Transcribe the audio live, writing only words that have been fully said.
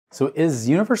So is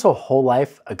universal whole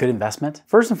life a good investment?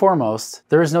 First and foremost,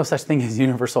 there is no such thing as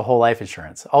universal whole life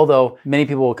insurance. Although many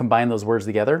people will combine those words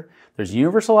together. There's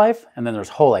universal life and then there's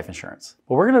whole life insurance.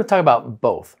 But we're going to talk about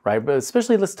both, right? But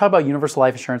especially let's talk about universal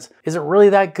life insurance. Is it really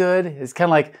that good? It's kind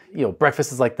of like,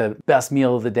 breakfast is like the best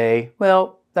meal of the day.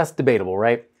 Well, that's debatable,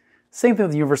 right? Same thing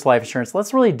with universal life insurance.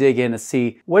 Let's really dig in and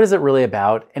see what is it really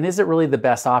about and is it really the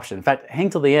best option? In fact, hang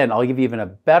till the end. I'll give you even a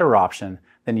better option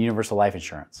than universal life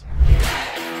insurance.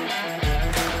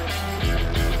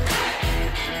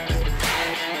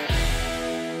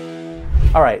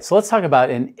 All right, so let's talk about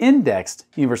an indexed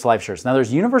universal life insurance. Now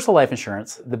there's universal life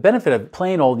insurance. The benefit of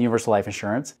plain old universal life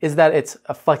insurance is that it's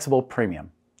a flexible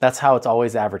premium. That's how it's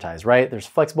always advertised, right? There's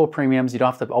flexible premiums. You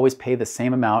don't have to always pay the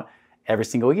same amount every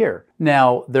single year.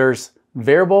 Now there's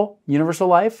variable universal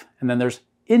life and then there's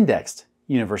indexed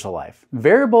universal life.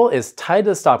 Variable is tied to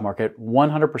the stock market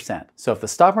 100%. So if the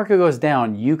stock market goes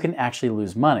down, you can actually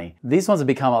lose money. These ones have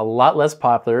become a lot less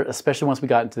popular, especially once we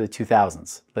got into the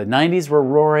 2000s. The 90s were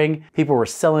roaring, people were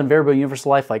selling variable universal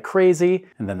life like crazy,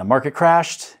 and then the market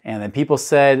crashed, and then people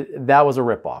said that was a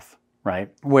ripoff.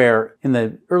 Right? Where in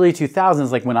the early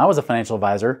 2000s, like when I was a financial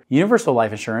advisor, universal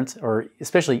life insurance, or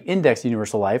especially indexed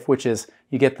universal life, which is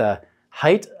you get the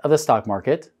height of the stock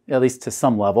market, at least to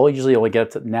some level. Usually you only get up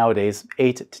to nowadays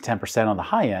 8 to 10% on the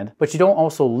high end, but you don't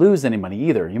also lose any money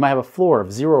either. You might have a floor of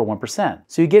 0 or 1%.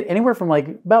 So you get anywhere from like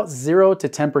about 0 to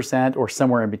 10% or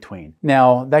somewhere in between.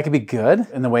 Now that could be good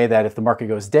in the way that if the market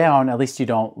goes down, at least you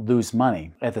don't lose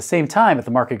money. At the same time, if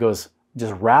the market just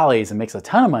rallies and makes a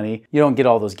ton of money, you don't get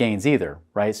all those gains either,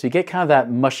 right? So you get kind of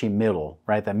that mushy middle,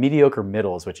 right? That mediocre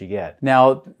middle is what you get.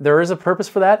 Now, there is a purpose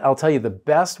for that. I'll tell you the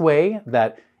best way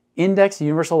that indexed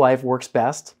universal life works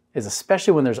best is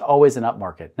especially when there's always an up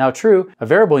market. Now, true, a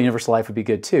variable universal life would be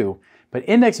good too, but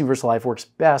indexed universal life works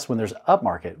best when there's up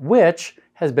market, which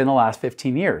has been the last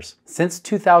 15 years. Since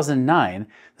 2009,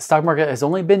 the stock market has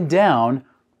only been down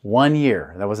 1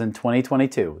 year. That was in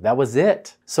 2022. That was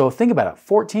it. So think about it,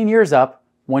 14 years up,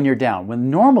 1 year down, when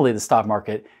normally the stock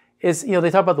market is, they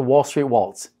talk about the Wall Street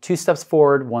waltz, 2 steps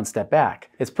forward, 1 step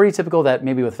back. It's pretty typical that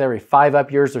maybe with every 5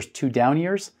 up years, there's 2 down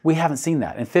years. We haven't seen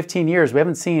that. In 15 years, we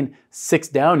haven't seen 6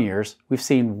 down years. We've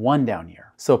seen 1 down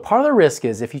year. So part of the risk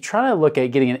is if you try to look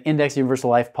at getting an indexed universal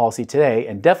life policy today,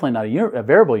 and definitely not a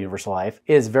variable universal life,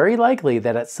 is very likely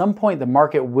that at some point the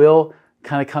market will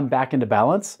kind of come back into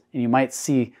balance and you might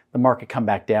see the market come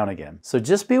back down again. So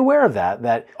just be aware of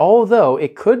that although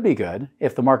it could be good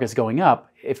if the market's going up,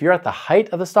 if you're at the height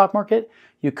of the stock market,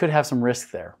 you could have some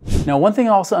risk there. Now, one thing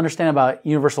I also understand about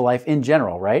universal life in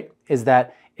general, right, is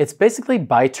that it's basically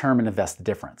buy term and invest the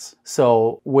difference.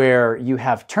 So where you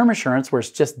have term insurance, where it's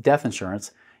just death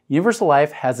insurance, universal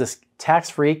life has this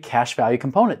tax-free cash value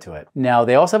component to it. Now,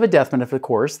 they also have a death benefit, of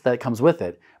course, that comes with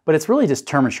it, but it's really just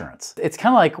term insurance. It's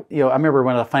kind of like, I remember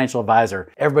when I was a financial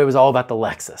advisor, everybody was all about the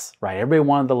Lexus, right? Everybody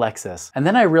wanted the Lexus. And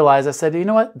then I realized, I said, you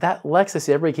know what? That Lexus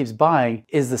everybody keeps buying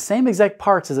is the same exact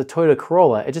parts as a Toyota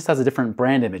Corolla. It just has a different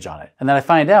brand image on it. And then I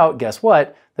find out, guess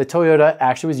what? The Toyota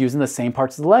actually was using the same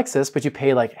parts as the Lexus, but you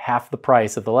pay like half the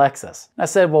price of the Lexus. And I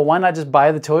said, well, why not just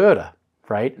buy the Toyota,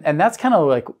 right? And that's kind of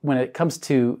like when it comes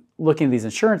to looking at these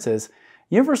insurances,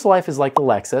 universal life is like the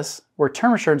Lexus, where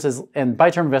term insurance is, and buy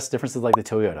term invest difference is like the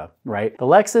Toyota, right? The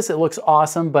Lexus, it looks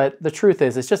awesome, but the truth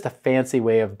is it's just a fancy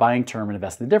way of buying term and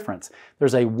investing the difference.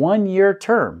 There's a 1 year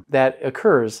term that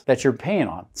occurs that you're paying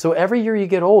on. So every year you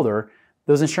get older,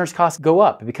 those insurance costs go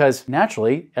up because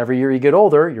naturally, every year you get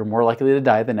older, you're more likely to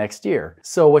die the next year.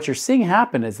 So what you're seeing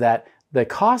happen is that the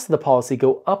costs of the policy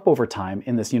go up over time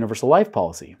in this universal life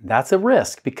policy. That's a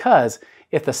risk because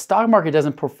if the stock market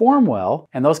doesn't perform well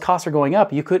and those costs are going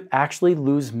up, you could actually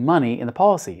lose money in the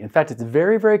policy. In fact, it's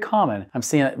very, very common. I'm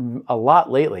seeing it a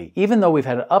lot lately. Even though we've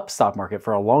had an up stock market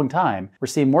for a long time, we're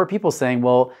seeing more people saying,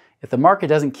 well, if the market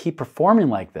doesn't keep performing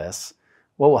like this,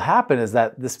 what will happen is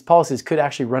that this policies could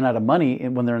actually run out of money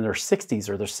when they're in their 60s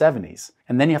or their 70s.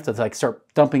 And then you have to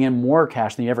start dumping in more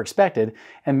cash than you ever expected.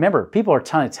 And remember, people are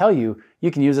trying to tell you,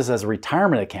 you can use this as a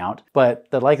retirement account, but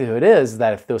the likelihood is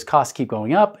that if those costs keep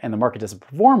going up and the market doesn't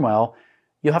perform well,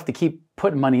 you'll have to keep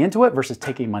putting money into it versus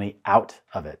taking money out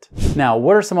of it. Now,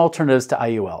 what are some alternatives to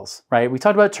IULs, right? We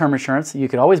talked about term insurance. You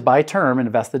could always buy term and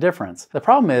invest the difference. The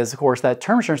problem is, of course, that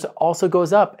term insurance also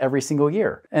goes up every single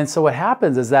year. And so what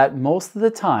happens is that most of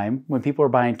the time when people are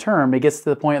buying term, it gets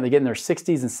to the point where they get in their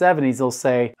 60s and 70s, they'll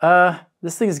say,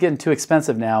 this thing is getting too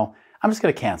expensive now. I'm just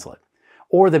gonna cancel it.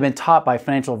 Or they've been taught by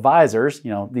financial advisors,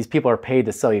 these people are paid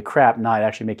to sell you crap, not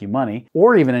actually make you money,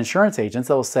 or even insurance agents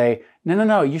that will say,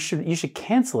 No, you should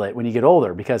cancel it when you get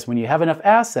older, because when you have enough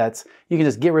assets, you can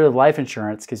just get rid of life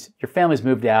insurance because your family's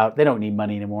moved out, they don't need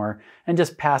money anymore, and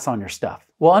just pass on your stuff.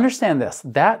 Well, understand this,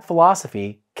 that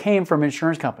philosophy came from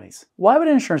insurance companies. Why would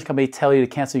an insurance company tell you to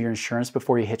cancel your insurance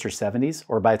before you hit your 70s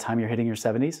or by the time you're hitting your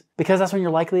 70s? Because that's when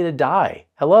you're likely to die.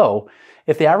 Hello?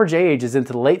 If the average age is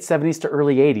into the late 70s to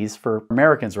early 80s for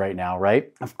Americans right now,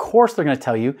 right? Of course they're going to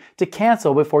tell you to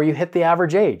cancel before you hit the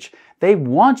average age. They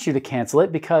want you to cancel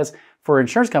it because for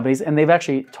insurance companies, and they've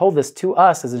actually told this to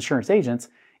us as insurance agents,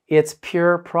 it's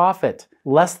pure profit.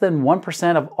 Less than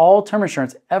 1% of all term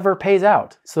insurance ever pays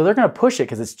out. So they're going to push it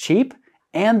because it's cheap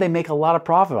and they make a lot of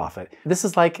profit off it. This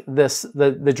is like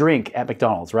the drink at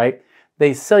McDonald's, right?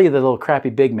 They sell you the little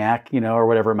crappy Big Mac, or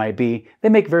whatever it might be. They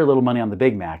make very little money on the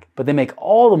Big Mac, but they make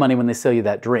all the money when they sell you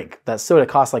that drink. That soda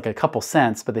costs like a couple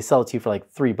cents, but they sell it to you for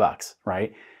like $3,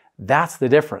 right? That's the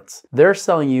difference. They're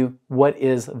selling you what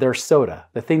is their soda,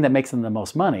 the thing that makes them the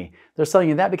most money. They're selling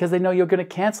you that because they know you're going to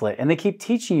cancel it, and they keep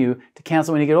teaching you to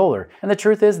cancel when you get older. And the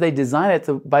truth is, they design it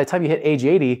to, by the time you hit age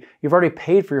 80, you've already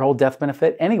paid for your whole death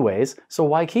benefit anyways, so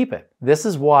why keep it? This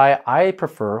is why I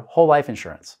prefer whole life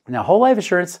insurance. Now, whole life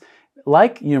insurance,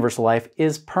 like universal life,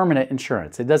 is permanent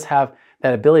insurance. It does have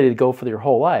that ability to go for your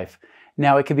whole life.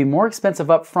 Now, it can be more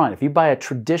expensive up front. If you buy a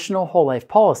traditional whole life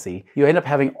policy, you end up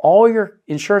having all your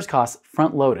insurance costs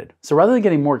front loaded. So rather than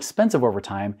getting more expensive over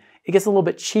time, it gets a little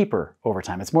bit cheaper over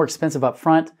time. It's more expensive up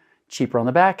front, cheaper on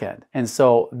the back end. And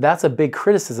so that's a big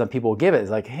criticism people give it.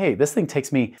 It's like, hey, this thing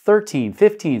takes me 13,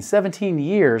 15, 17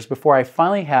 years before I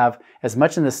finally have as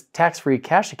much in this tax-free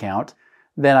cash account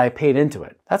than I paid into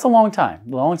it. That's a long time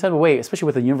to wait, especially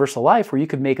with a universal life where you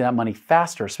could make that money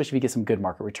faster, especially if you get some good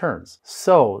market returns.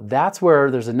 So that's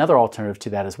where there's another alternative to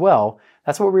that as well.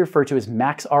 That's what we refer to as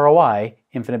max ROI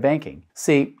infinite banking.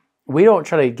 See, we don't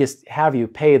try to just have you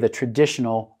pay the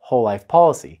traditional whole life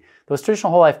policy. Those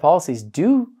traditional whole life policies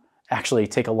do actually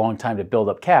take a long time to build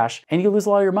up cash, and you lose a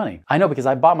lot of your money. I know because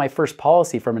I bought my first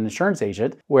policy from an insurance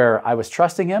agent where I was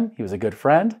trusting him. He was a good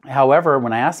friend. However,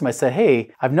 when I asked him, I said,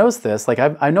 hey, I've noticed this. Like,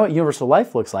 I know what universal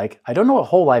life looks like. I don't know what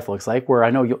whole life looks like, where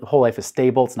I know whole life is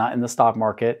stable. It's not in the stock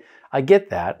market. I get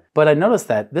that. But I noticed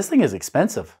that this thing is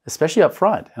expensive, especially up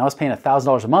front. And I was paying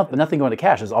 $1,000 a month, but nothing going to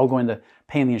cash. It's all going to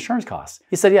paying the insurance costs.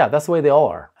 He said, yeah, that's the way they all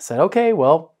are. I said, okay,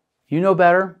 well, you know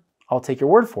better. I'll take your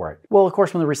word for it. Well, of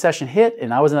course, when the recession hit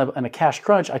and I was in a cash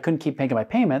crunch, I couldn't keep making my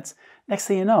payments. Next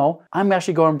thing you know, I'm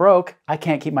actually going broke. I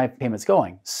can't keep my payments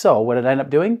going. So what did I end up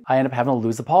doing? I ended up having to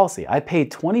lose the policy. I paid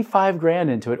 25 grand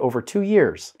into it over 2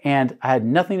 years and I had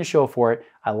nothing to show for it.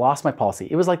 I lost my policy.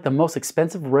 It was like the most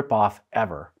expensive ripoff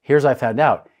ever. Here's what I found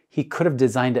out. He could have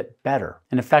designed it better.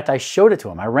 And in fact, I showed it to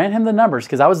him. I ran him the numbers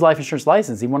because I was life insurance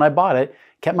licensed. Even when I bought it,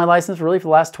 kept my license really for the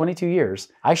last 22 years.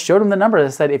 I showed him the number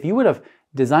that said, if you would have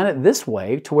designed it this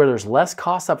way to where there's less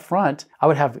costs up front, I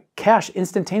would have cash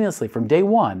instantaneously from day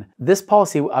one. This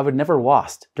policy I would never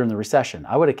lost during the recession.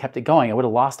 I would have kept it going. I would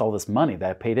have lost all this money that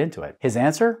I paid into it. His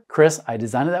answer, Chris, I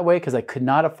designed it that way because I could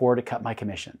not afford to cut my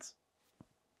commissions.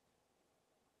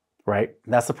 Right?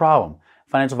 That's the problem.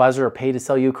 Financial advisors are paid to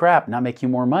sell you crap, not make you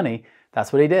more money.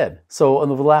 That's what he did. So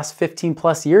over the last 15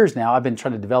 plus years now, I've been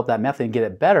trying to develop that method and get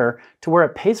it better to where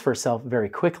it pays for itself very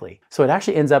quickly. So it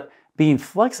actually ends up being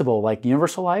flexible like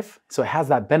universal life. So it has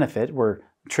that benefit where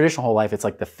traditional whole life, it's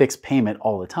like the fixed payment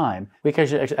all the time. We can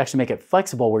actually make it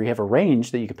flexible where you have a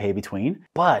range that you can pay between,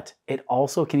 but it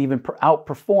also can even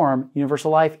outperform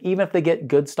universal life, even if they get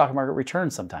good stock market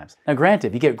returns sometimes. Now granted,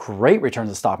 if you get great returns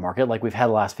in the stock market, like we've had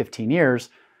the last 15 years,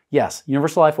 yes,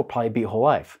 universal life will probably beat whole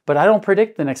life. But I don't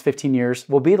predict the next 15 years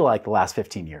will be like the last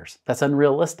 15 years. That's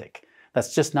unrealistic.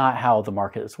 That's just not how the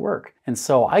markets work. And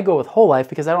so I go with whole life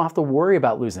because I don't have to worry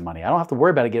about losing money. I don't have to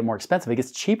worry about it getting more expensive. It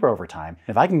gets cheaper over time.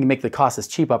 If I can make the cost as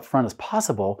cheap up front as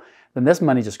possible, then this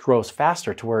money just grows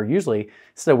faster to where usually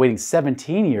instead of waiting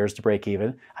 17 years to break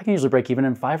even, I can usually break even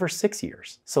in 5 or 6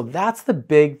 years. So that's the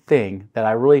big thing that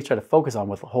I really try to focus on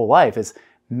with whole life is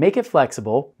make it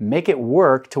flexible, make it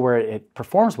work to where it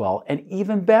performs well, and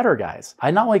even better, guys.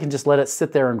 I not only can just let it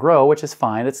sit there and grow, which is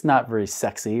fine. It's not very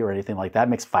sexy or anything like that.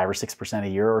 It makes 5 or 6% a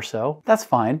year or so. That's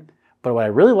fine. But what I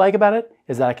really like about it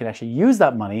is that I can actually use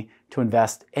that money to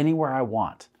invest anywhere I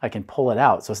want. I can pull it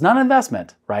out. So it's not an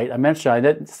investment, right?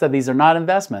 I said these are not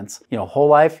investments. Whole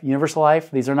life, universal life,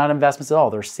 these are not investments at all.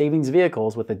 They're savings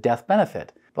vehicles with a death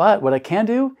benefit. But what I can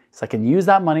do is I can use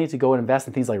that money to go and invest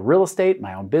in things like real estate,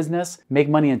 my own business, make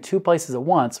money in 2 places at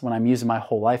once when I'm using my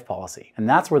whole life policy. And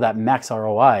that's where that max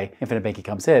ROI infinite banking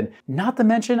comes in. Not to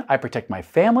mention, I protect my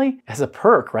family as a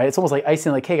perk, right? It's almost like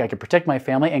icing on the cake. I can protect my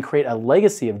family and create a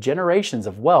legacy of generations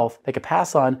of wealth that could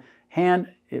pass on hand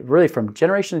really from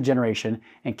generation to generation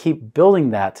and keep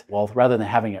building that wealth rather than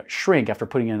having it shrink after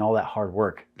putting in all that hard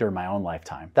work during my own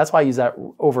lifetime. That's why I use that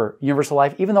over universal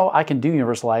life. Even though I can do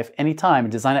universal life anytime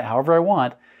and design it however I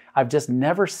want, I've just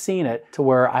never seen it to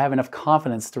where I have enough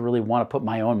confidence to really want to put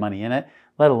my own money in it,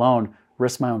 let alone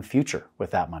risk my own future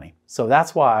with that money. So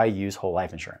that's why I use whole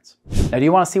life insurance. Now, do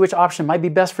you want to see which option might be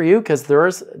best for you? Because there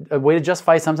is a way to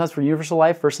justify sometimes for universal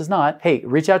life versus not. Hey,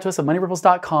 reach out to us at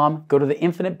moneyripples.com. Go to the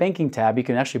Infinite Banking tab. You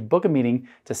can actually book a meeting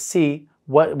to see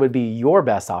what would be your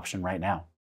best option right now.